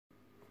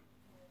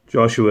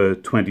Joshua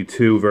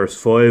 22 verse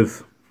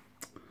 5,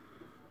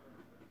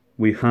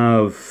 we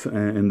have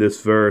in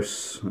this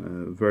verse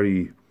a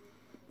very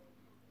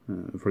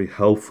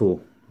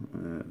helpful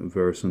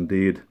verse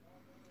indeed,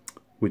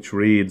 which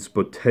reads,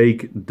 "But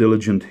take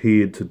diligent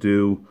heed to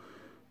do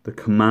the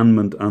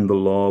commandment and the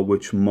law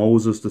which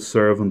Moses the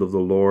servant of the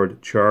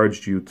Lord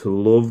charged you, to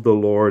love the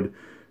Lord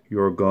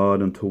your God,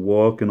 and to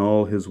walk in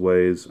all his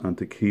ways, and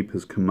to keep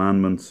his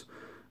commandments,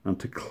 and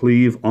to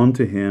cleave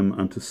unto him,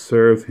 and to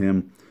serve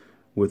him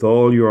with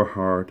all your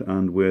heart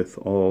and with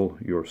all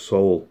your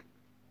soul."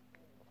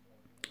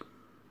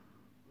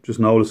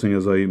 Just noticing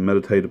as I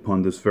meditate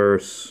upon this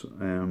verse,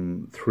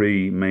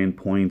 three main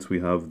points. We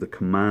have the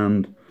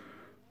command,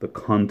 the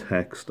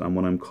context, and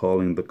what I'm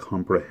calling the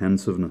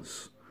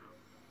comprehensiveness.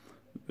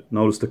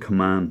 Notice the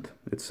command.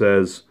 It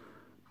says,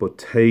 "But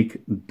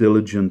take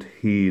diligent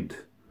heed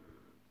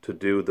to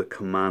do the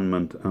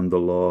commandment and the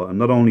law." And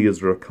not only is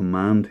there a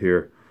command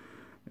here,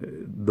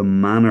 the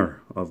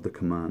manner of the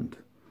command.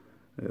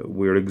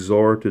 We're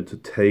exhorted to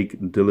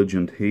take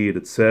diligent heed.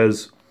 It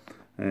says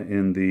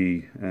in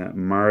the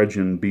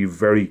margin, be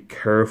very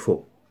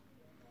careful.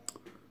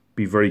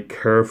 Be very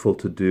careful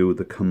to do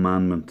the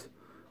commandment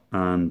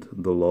and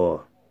the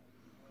law.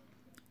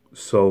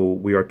 So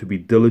we are to be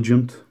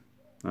diligent.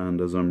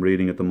 And as I'm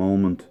reading at the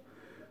moment,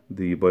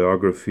 the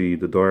biography,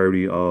 the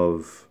diary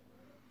of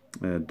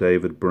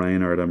David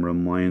Brainerd, I'm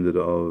reminded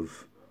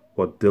of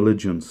what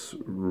diligence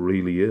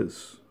really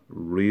is.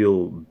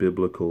 Real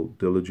biblical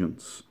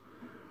diligence.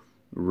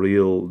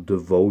 Real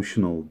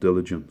devotional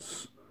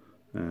diligence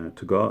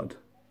to God.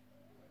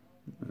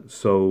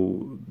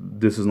 So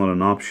this is not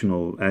an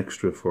optional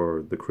extra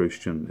for the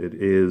Christian. It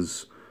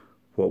is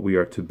what we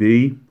are to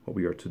be, what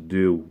we are to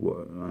do,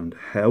 and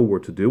how we're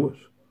to do it.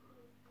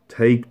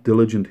 Take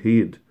diligent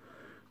heed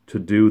to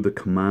do the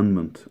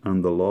commandment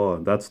and the law.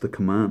 That's the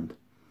command.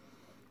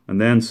 And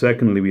then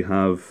secondly, we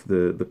have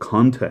the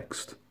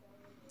context,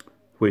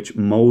 which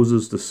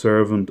Moses, the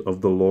servant of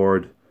the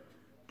Lord,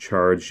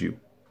 charged you.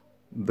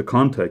 The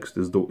context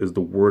is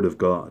the word of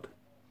God.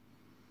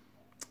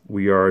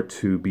 We are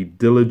to be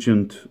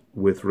diligent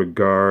with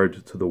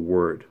regard to the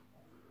word,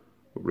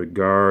 with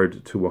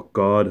regard to what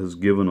God has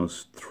given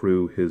us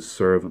through his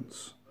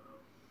servants.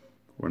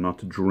 We're not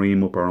to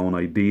dream up our own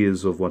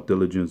ideas of what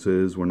diligence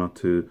is. We're not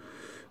to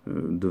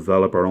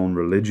develop our own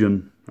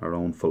religion, our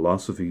own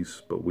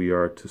philosophies, but we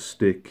are to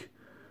stick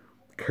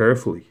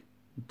carefully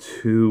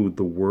to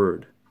the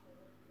word,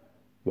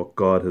 what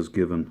God has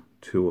given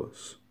to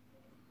us.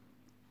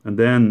 And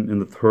then in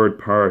the third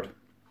part,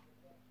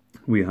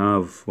 we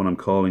have what I'm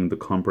calling the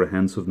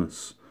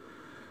comprehensiveness.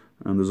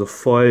 And there's a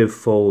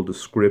five-fold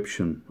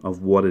description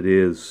of what it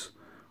is,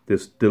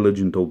 this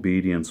diligent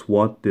obedience,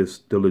 what this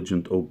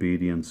diligent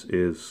obedience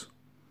is.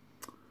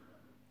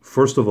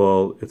 First of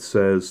all, it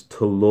says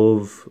to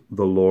love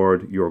the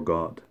Lord your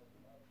God.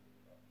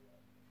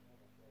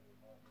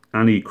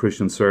 Any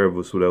Christian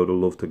service without a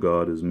love to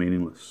God is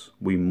meaningless.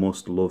 We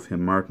must love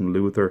him. Martin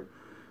Luther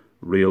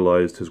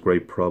realized his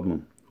great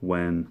problem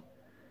when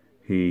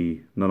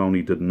he not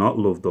only did not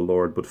love the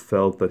Lord, but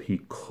felt that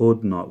he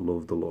could not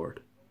love the Lord.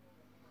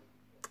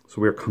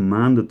 So we are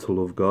commanded to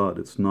love God.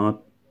 It's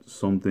not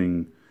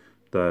something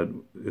that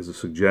is a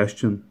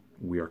suggestion.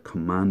 We are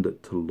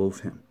commanded to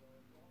love him,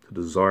 to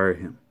desire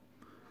him,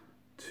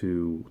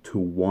 to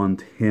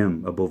want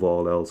him above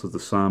all else. As the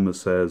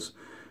psalmist says,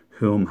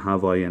 "Whom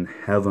have I in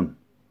heaven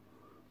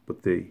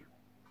but thee?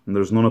 And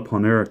there's none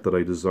upon earth that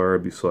I desire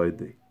beside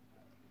thee."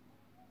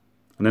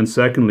 And then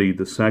secondly,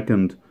 the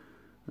second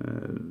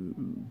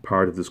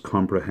part of this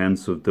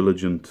comprehensive,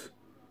 diligent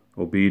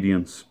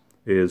obedience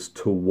is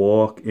to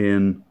walk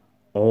in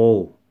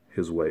all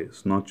his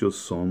ways, not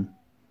just some,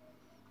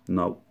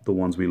 not the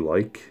ones we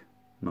like,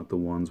 not the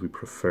ones we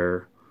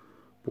prefer,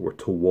 but we're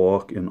to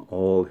walk in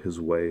all his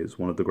ways.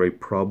 One of the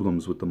great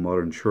problems with the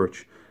modern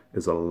church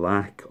is a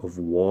lack of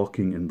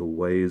walking in the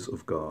ways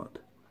of God.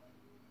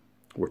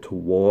 We're to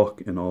walk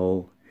in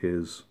all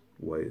his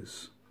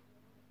ways.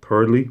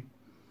 Thirdly,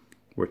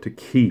 we're to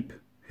keep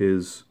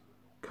his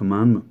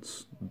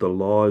commandments. The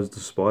law is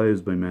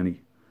despised by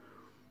many.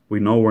 We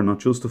know we're not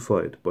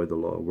justified by the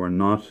law. We're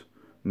not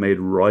made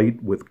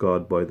right with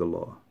God by the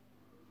law.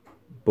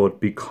 But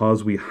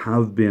because we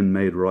have been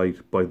made right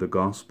by the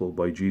gospel,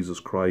 by Jesus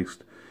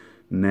Christ,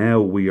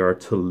 now we are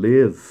to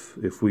live.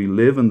 If we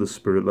live in the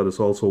Spirit, let us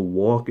also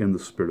walk in the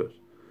Spirit.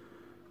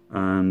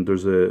 And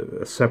there's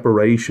a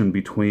separation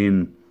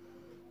between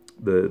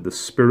the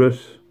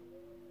Spirit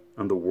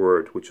and the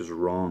Word, which is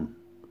wrong.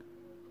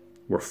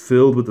 We're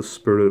filled with the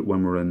Spirit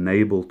when we're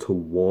enabled to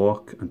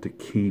walk and to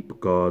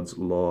keep God's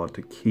law,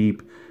 to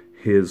keep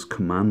his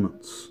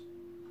commandments.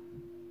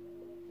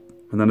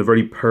 And then a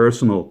very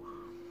personal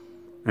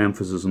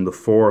emphasis in the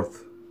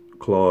fourth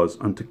clause,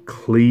 and to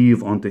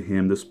cleave unto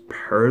him, this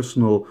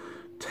personal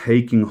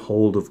taking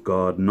hold of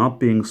God, not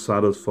being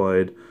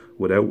satisfied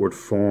with outward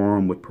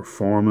form, with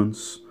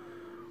performance,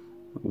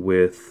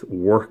 with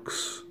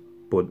works,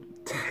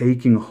 but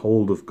taking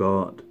hold of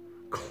God,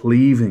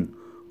 cleaving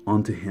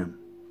unto him.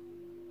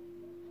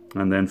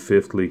 And then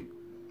fifthly,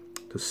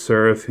 to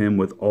serve him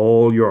with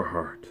all your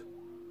heart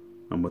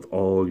and with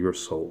all your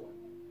soul.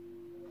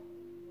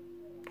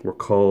 We're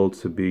called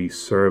to be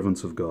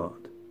servants of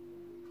God.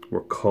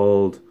 We're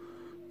called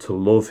to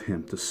love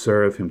him, to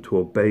serve him, to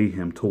obey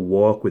him, to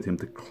walk with him,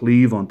 to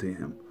cleave unto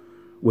him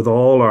with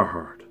all our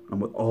heart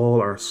and with all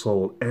our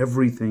soul,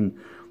 everything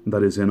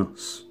that is in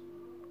us.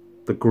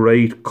 The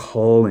great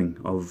calling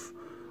of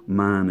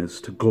man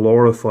is to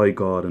glorify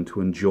God and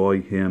to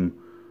enjoy him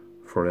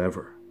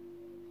forever.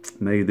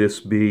 May this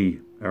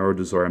be our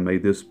desire. May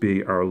this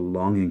be our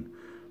longing,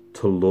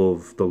 to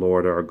love the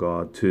Lord our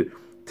God, to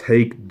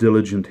take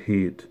diligent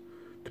heed,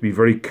 to be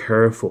very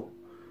careful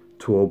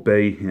to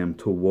obey him,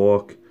 to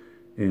walk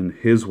in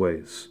his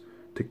ways,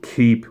 to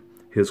keep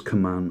his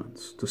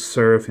commandments, to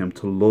serve him,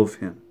 to love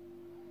him.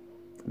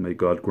 May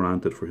God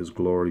grant it for his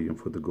glory and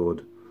for the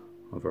good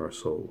of our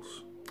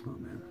souls.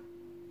 Amen.